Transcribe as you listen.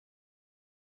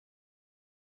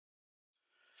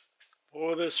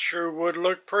Boy, this sure would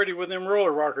look pretty with them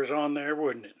roller rockers on there,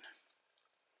 wouldn't it?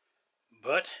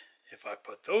 But if I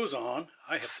put those on,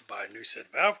 I have to buy a new set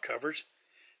of valve covers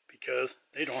because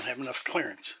they don't have enough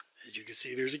clearance. As you can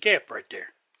see, there's a gap right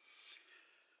there.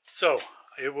 So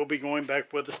it will be going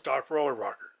back with the stock roller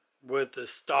rocker, with the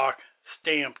stock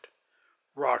stamped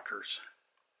rockers.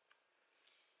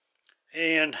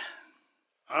 And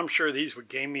I'm sure these would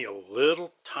gain me a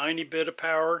little tiny bit of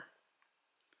power,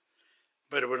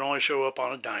 but it would only show up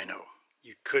on a dyno.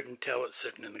 You couldn't tell it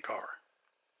sitting in the car.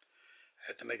 I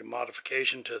had to make a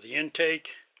modification to the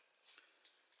intake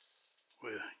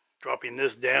with dropping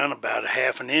this down about a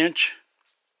 ½ inch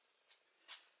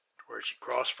to where she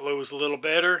cross flows a little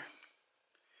better.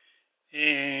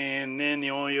 And then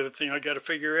the only other thing I got to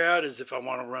figure out is if I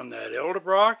want to run that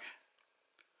Eldebrock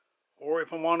or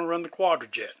if I want to run the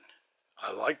Quadrajet.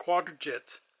 I like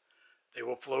Quadrajets. They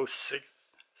will flow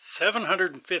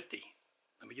 750.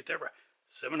 Let me get that right.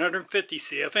 750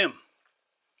 CFM.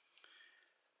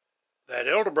 That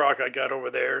Eldebrock I got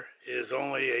over there is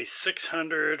only a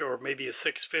 600 or maybe a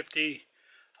 650.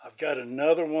 I've got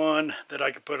another one that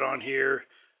I could put on here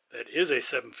that is a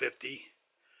 750.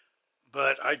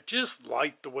 But I just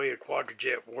like the way a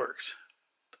Quadrajet works.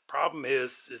 The problem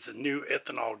is a new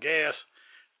ethanol gas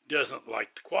doesn't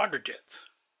like the Quadrajets.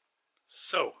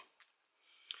 So,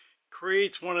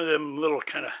 creates one of them little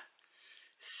kind of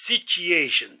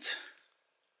situations.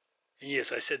 And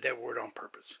yes, I said that word on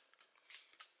purpose.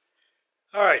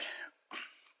 Alright,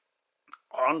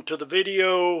 on to the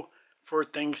video for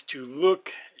things to look,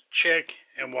 check,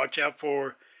 and watch out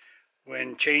for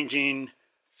when changing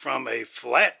from a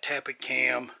flat tappet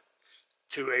cam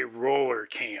to a roller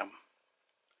cam.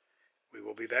 We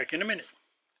will be back in a minute.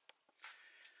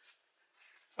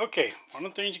 Okay, one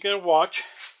of the things you gotta watch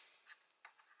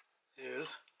is,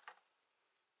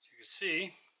 as you can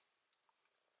see,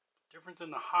 the difference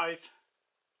in the height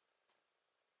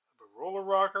of a roller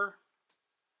rocker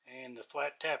and the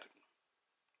flat tappet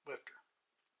lifter.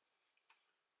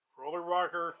 Roller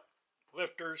rocker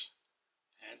lifters,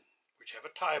 and which have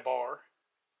a tie bar,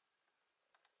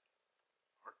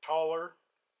 are taller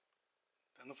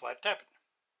than the flat tappet.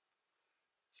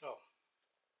 So,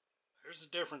 there's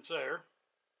the difference there.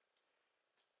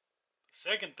 The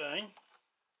second thing,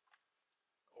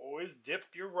 always dip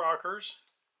your rockers,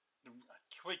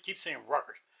 I keep saying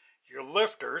rockers, your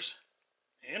lifters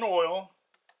in oil.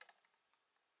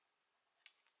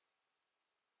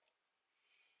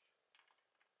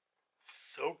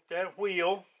 Soak that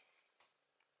wheel,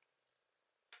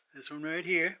 this one right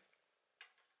here,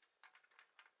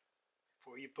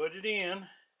 before you put it in.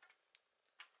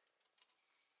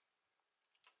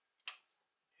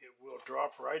 It will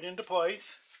drop right into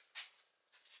place.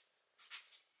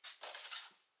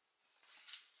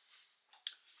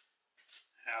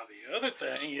 Now the other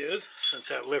thing is, since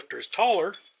that lifter is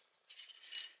taller,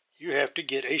 you have to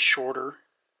get a shorter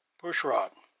push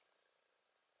rod.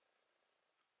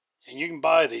 And you can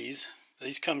buy these.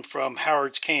 These come from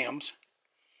Howard's Cams.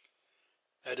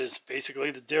 That is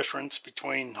basically the difference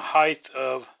between the height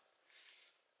of,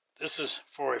 this is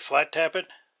for a flat tappet,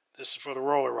 this is for the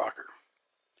roller rocker.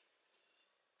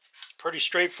 It's pretty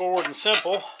straightforward and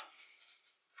simple.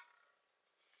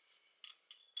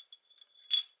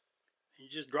 You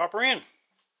just drop her in.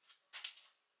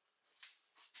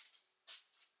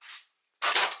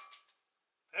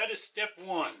 That is step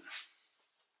one.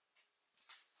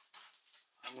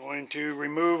 I'm going to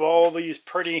remove all these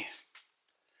pretty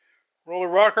roller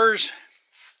rockers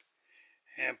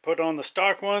and put on the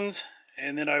stock ones,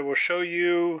 and then I will show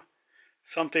you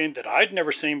something that I'd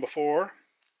never seen before,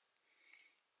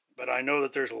 but I know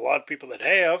that there's a lot of people that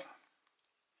have,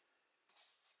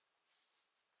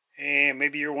 and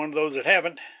maybe you're one of those that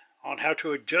haven't, on how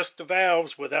to adjust the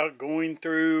valves without going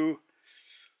through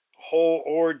the whole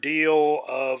ordeal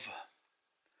of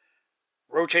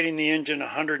rotating the engine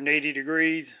 180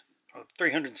 degrees, or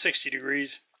 360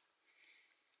 degrees,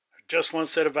 adjust one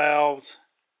set of valves,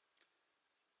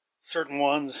 certain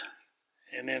ones,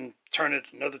 and then turn it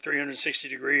another 360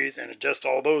 degrees and adjust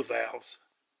all those valves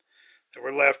that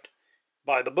were left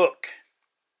by the book.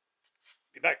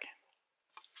 Be back.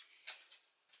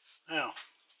 Now,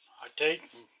 I take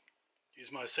and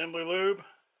use my assembly lube,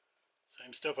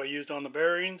 same stuff I used on the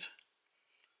bearings,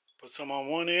 put some on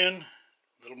one end,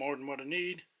 a little more than what I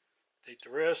need, take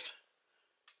the rest,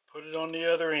 put it on the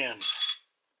other end.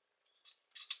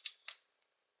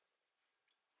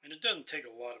 And it doesn't take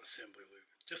a lot of assembly lube,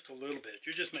 just a little bit.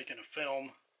 You're just making a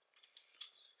film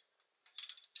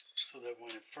so that when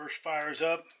it first fires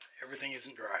up, everything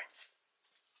isn't dry.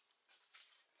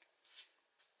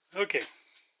 Okay,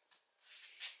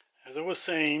 as I was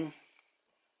saying,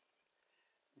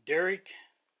 Derek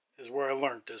is where I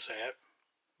learned this at.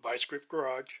 Vice Grip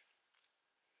Garage.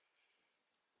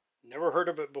 Never heard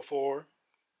of it before,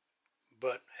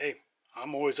 but hey,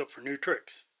 I'm always up for new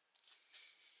tricks.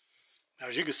 Now,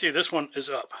 as you can see, this one is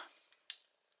up,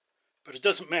 but it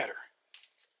doesn't matter.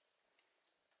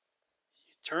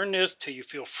 You turn this till you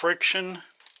feel friction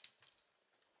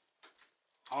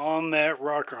on that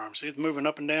rocker arm. See it's moving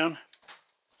up and down?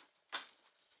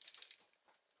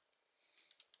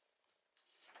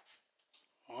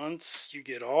 Once you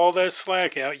get all that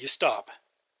slack out, you stop.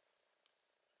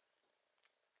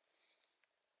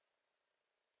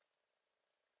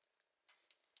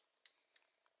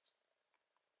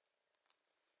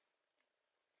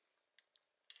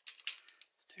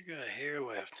 Still got a hair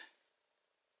left.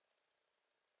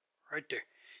 Right there.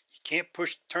 You can't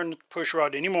turn the push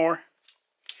rod anymore.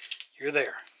 You're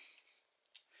there.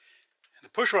 And the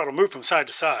push rod will move from side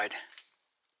to side.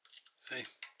 See?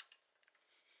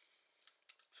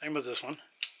 Same with this one.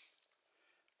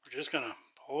 We're just going to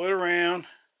pull it around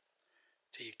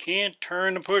till you can't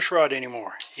turn the push rod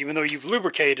anymore. Even though you've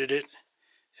lubricated it,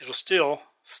 it'll still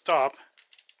stop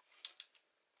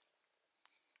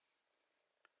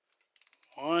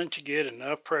once you get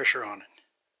enough pressure on it.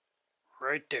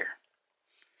 Right there.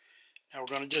 Now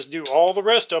we're going to just do all the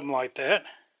rest of them like that.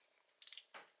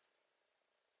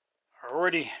 I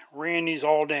already ran these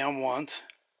all down once.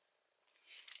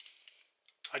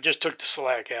 I just took the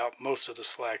slack out, most of the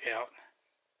slack out.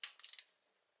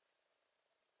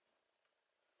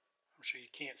 I'm sure you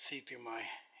can't see through my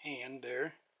hand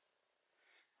there.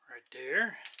 Right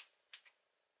there.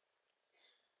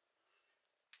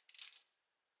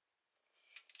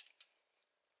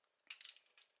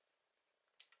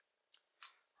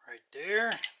 Right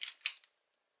there.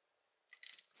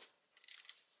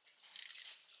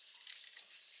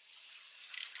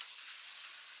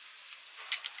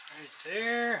 Right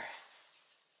there.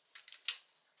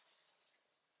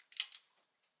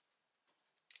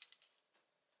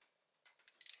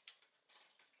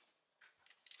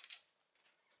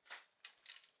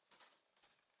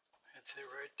 That's it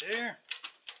right there.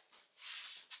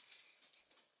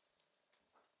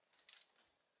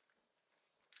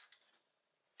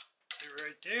 That's it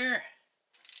right there.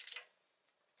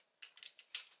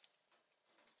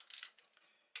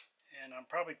 And I'm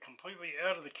probably completely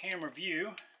out of the camera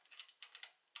view.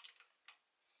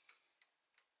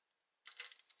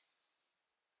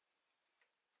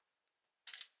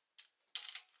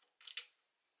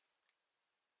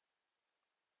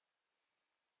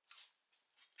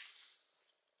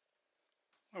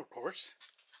 Of course.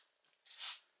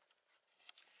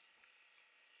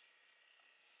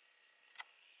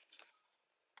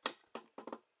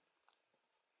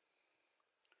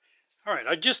 Alright,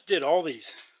 I just did all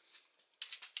these.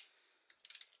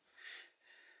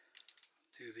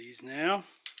 Do these now.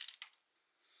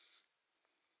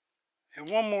 And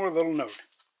one more little note.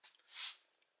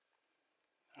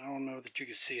 I don't know that you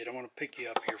can see it. I want to pick you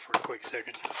up here for a quick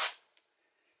second.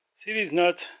 See these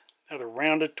nuts? How they're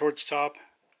rounded towards the top?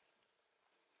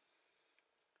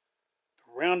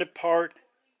 The rounded part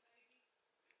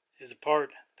is the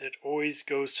part that always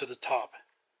goes to the top.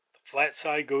 The flat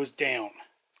side goes down.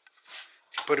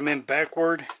 If you put them in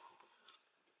backward,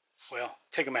 well,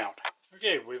 take them out.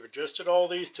 Okay, we've adjusted all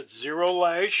these to 0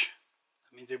 lash.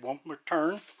 That means they won't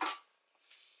return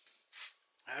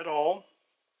at all.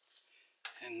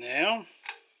 And now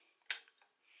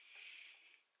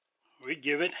we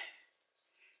give it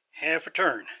half a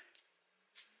turn.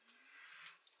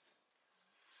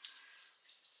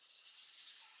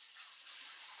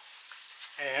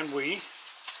 And we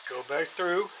go back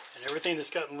through, and everything that's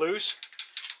gotten loose,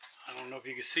 I don't know if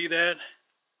you can see that.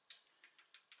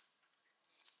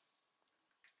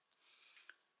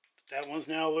 That one's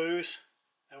now loose.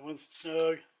 That one's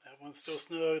snug. That one's still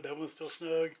snug. That one's still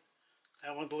snug.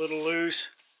 That one's a little loose.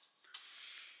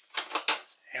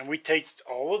 And we take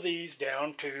all of these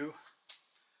down to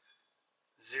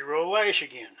 0 lash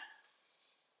again.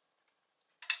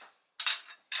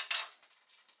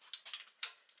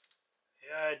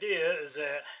 The idea is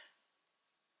that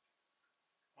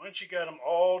once you got them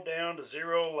all down to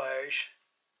 0 lash,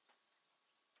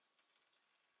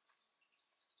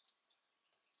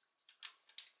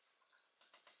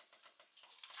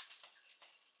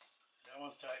 that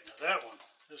one's tight. Now that one,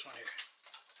 this one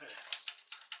here,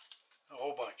 a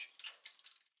whole bunch.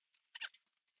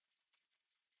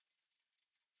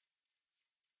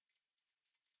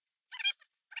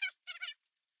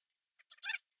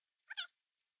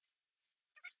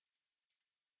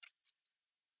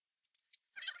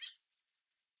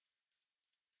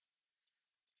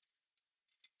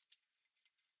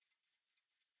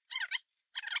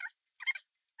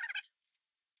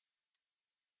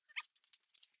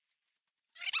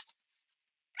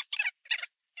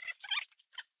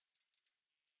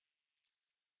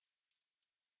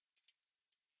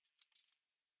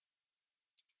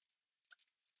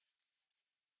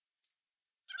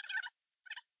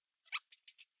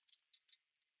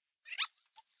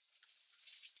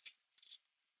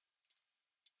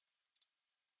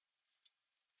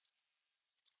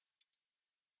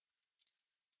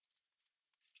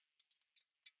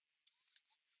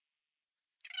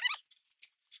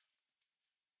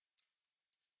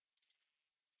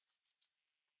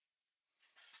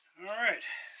 Alright.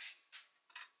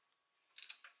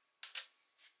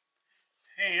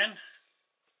 And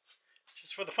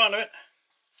just for the fun of it,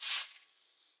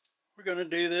 we're going to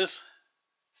do this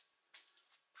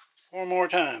 4 more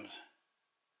times.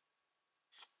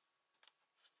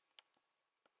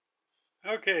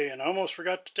 Okay, and I almost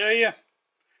forgot to tell you,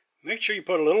 make sure you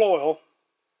put a little oil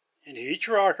into each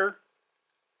rocker.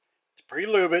 It's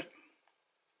pre-lube it.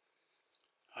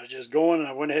 I was just going and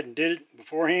I went ahead and did it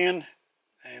beforehand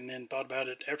and then thought about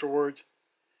it afterwards.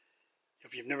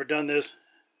 If you've never done this,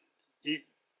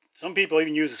 some people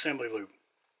even use assembly lube.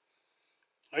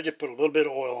 I just put a little bit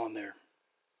of oil on there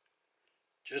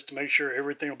just to make sure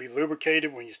everything will be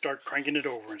lubricated when you start cranking it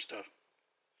over and stuff.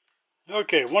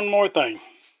 Okay, one more thing.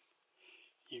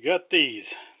 You got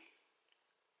these,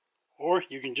 or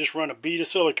you can just run a bead of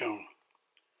silicone.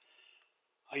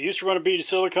 I used to run a bead of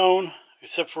silicone,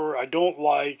 except for I don't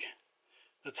like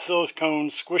that the silicone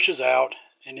squishes out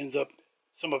and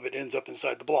some of it ends up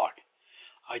inside the block.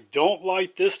 I don't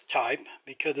like this type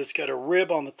because it's got a rib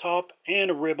on the top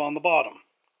and a rib on the bottom.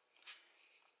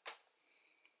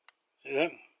 See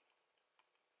that?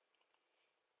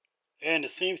 And it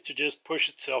seems to just push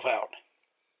itself out.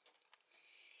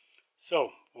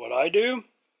 So what I do,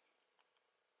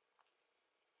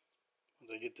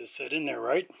 once I get this set in there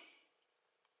right,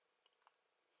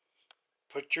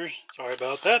 sorry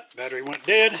about that, battery went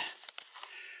dead.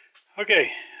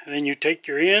 Okay, and then you take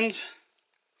your ends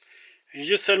and you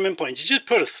just set them in place. You just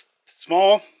put a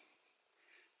small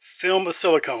film of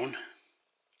silicone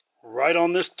right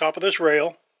on this top of this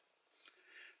rail.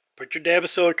 Put your dab of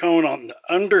silicone on the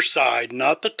underside,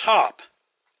 not the top.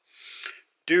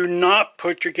 Do not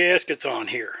put your gaskets on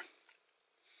here.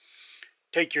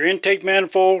 Take your intake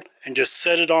manifold and just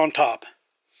set it on top.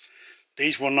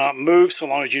 These will not move so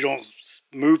long as you don't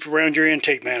move around your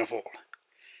intake manifold.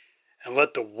 And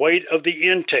let the weight of the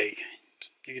intake,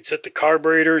 you can set the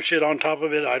carburetor and shit on top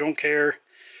of it, I don't care.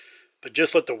 But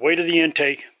just let the weight of the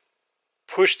intake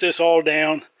push this all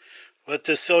down. Let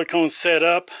this silicone set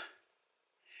up.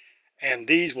 And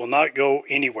these will not go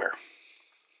anywhere.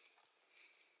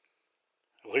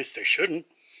 At least they shouldn't.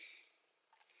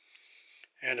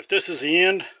 And if this is the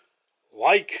end,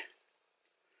 like,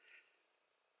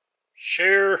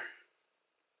 share.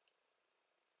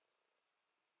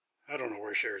 I don't know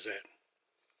where share is at.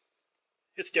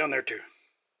 It's down there too.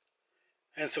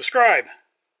 And subscribe.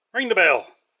 Ring the bell.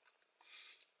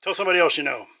 Tell somebody else you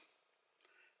know.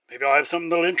 Maybe I'll have something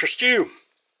that'll interest you.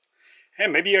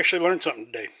 And maybe you actually learned something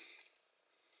today.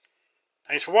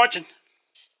 Thanks for watching.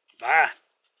 Bye.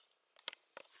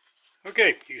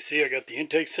 Okay, you see I got the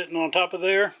intake sitting on top of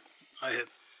there.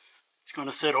 It's going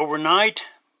to sit overnight,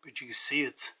 but you can see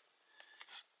it's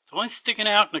only sticking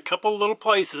out in a couple little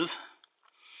places.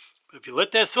 But if you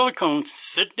let that silicone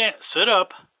sit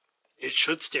up, it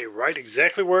should stay right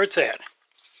exactly where it's at.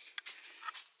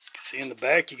 You can see in the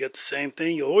back you got the same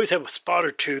thing. You'll always have a spot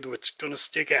or two that's going to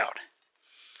stick out.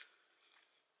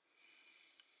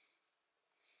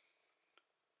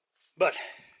 But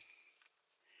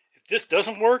if this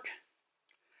doesn't work,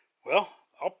 well,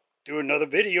 I'll do another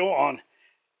video on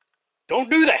don't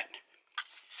do that.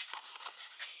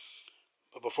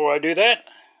 But before I do that,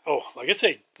 like I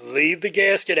say, leave the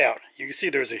gasket out. You can see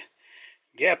there's a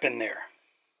gap in there.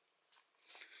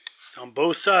 It's on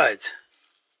both sides.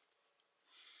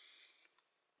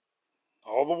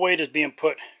 All the weight is being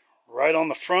put right on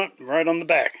the front and right on the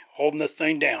back, holding this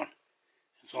thing down.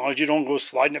 As long as you don't go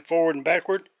sliding it forward and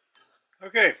backward.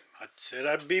 Okay, I said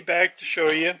I'd be back to show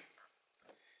you.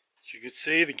 As you can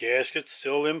see, the gasket's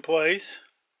still in place.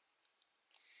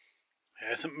 It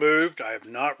hasn't moved. I have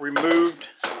not removed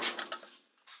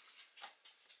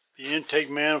the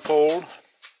intake manifold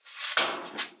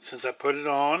since I put it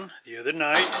on the other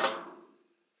night.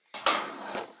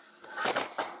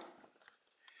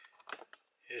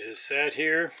 It has sat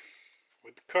here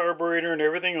with the carburetor and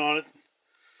everything on it.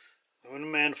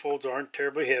 Aluminum manifolds aren't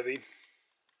terribly heavy.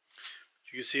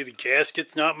 You can see the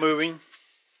gasket's not moving.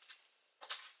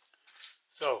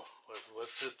 So let's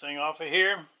lift this thing off of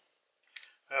here.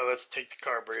 Well, let's take the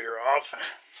carburetor off.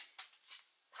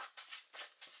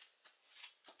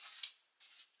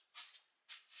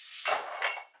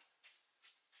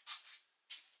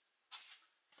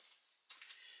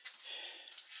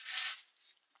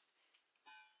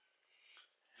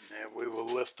 And then we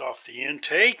will lift off the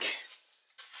intake.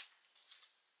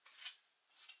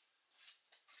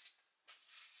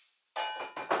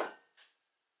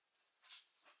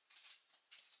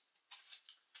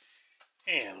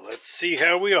 And let's see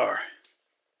how we are.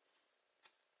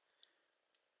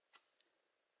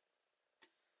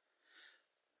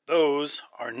 Those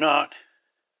are not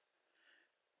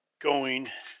going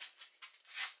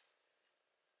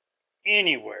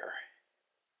anywhere.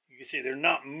 You can see they're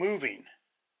not moving.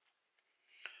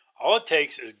 All it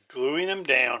takes is gluing them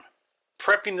down,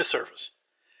 prepping the surface.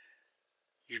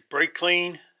 You brake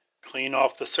clean, clean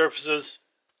off the surfaces.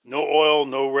 No oil,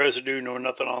 no residue, no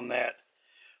nothing on that.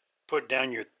 Put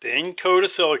down your thin coat of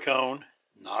silicone,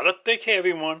 not a thick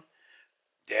heavy one.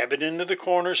 Dab it into the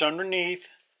corners underneath,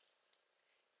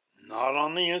 not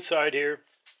on the inside here.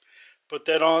 Put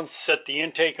that on, set the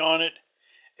intake on it.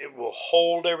 It will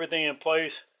hold everything in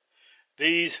place.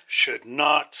 These should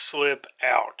not slip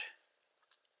out.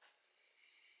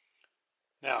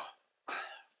 Now,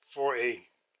 for a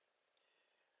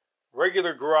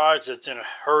regular garage that's in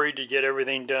a hurry to get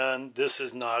everything done, this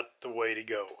is not the way to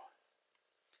go.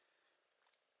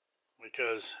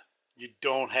 Because you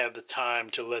don't have the time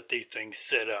to let these things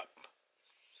set up.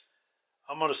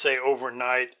 I'm going to say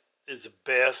overnight is the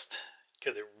best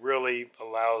because it really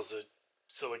allows the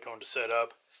silicone to set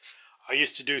up. I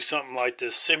used to do something like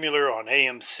this similar on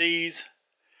AMCs.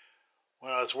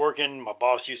 When I was working, my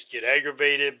boss used to get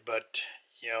aggravated, but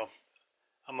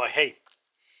I'm like, hey,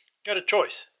 got a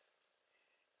choice.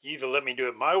 You either let me do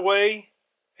it my way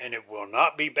and it will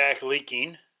not be back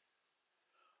leaking,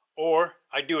 or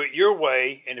I do it your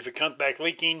way, and if it comes back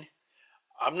leaking,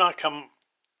 I'm not going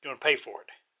to pay for it.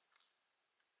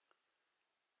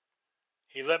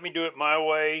 He let me do it my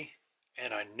way,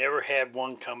 and I never had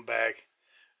one come back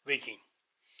leaking.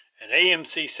 And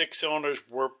AMC 6-cylinders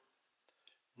were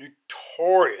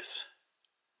notorious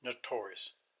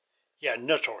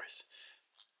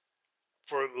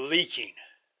for leaking.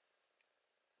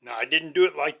 Now, I didn't do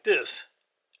it like this.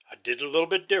 I did it a little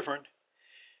bit different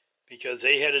because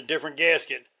they had a different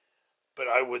gasket, but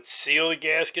I would seal the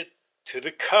gasket to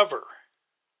the cover.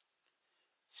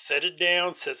 Set it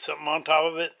down, set something on top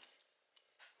of it,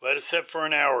 let it set for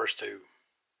an hour or two.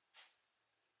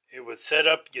 It would set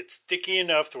up, get sticky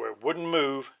enough to where it wouldn't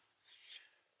move.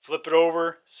 Flip it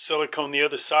over, silicone the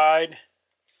other side,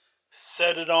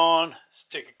 set it on,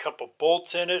 stick a couple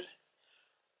bolts in it,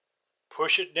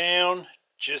 push it down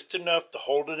just enough to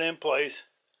hold it in place.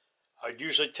 I'd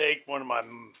usually take one of my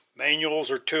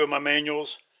manuals or two of my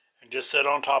manuals and just set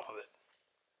on top of it.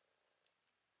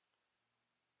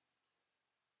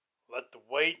 Let the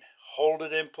weight hold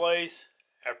it in place.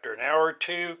 After an hour or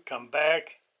two, come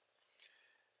back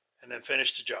and then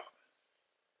finish the job.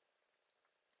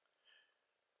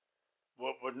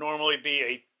 What would normally be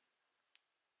a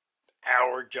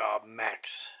hour job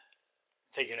max,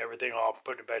 taking everything off,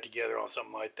 putting it back together on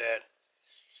something like that,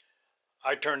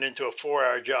 I turned into a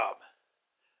 4-hour job.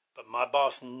 But my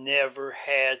boss never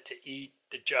had to eat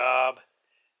the job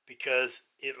because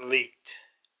it leaked.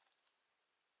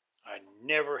 I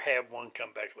never had one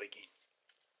come back leaking.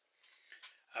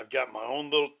 I've got my own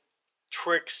little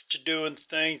tricks to doing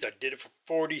things. I did it for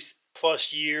 40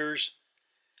 plus years.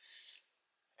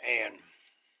 And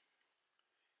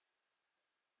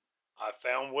I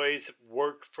found ways that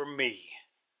work for me.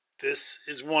 This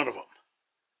is one of them.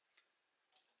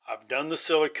 I've done the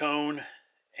silicone,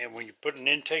 and when you put an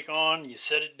intake on, you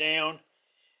set it down,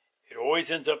 it always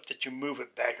ends up that you move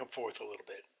it back and forth a little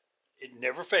bit. It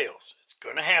never fails. It's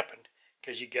going to happen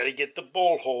because you got to get the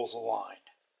bolt holes aligned.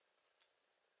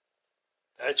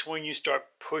 That's when you start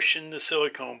pushing the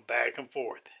silicone back and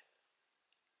forth.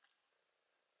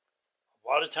 A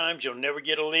lot of times you'll never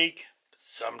get a leak, but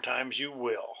sometimes you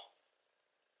will.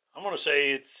 I'm going to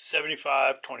say it's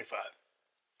 75-25.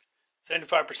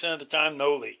 75% of the time,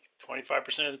 no leak.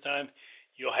 25% of the time,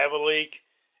 you'll have a leak,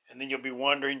 and then you'll be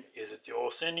wondering, is it the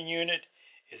oil sending unit?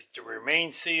 Is it the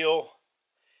remain seal?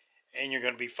 And you're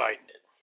going to be fighting it.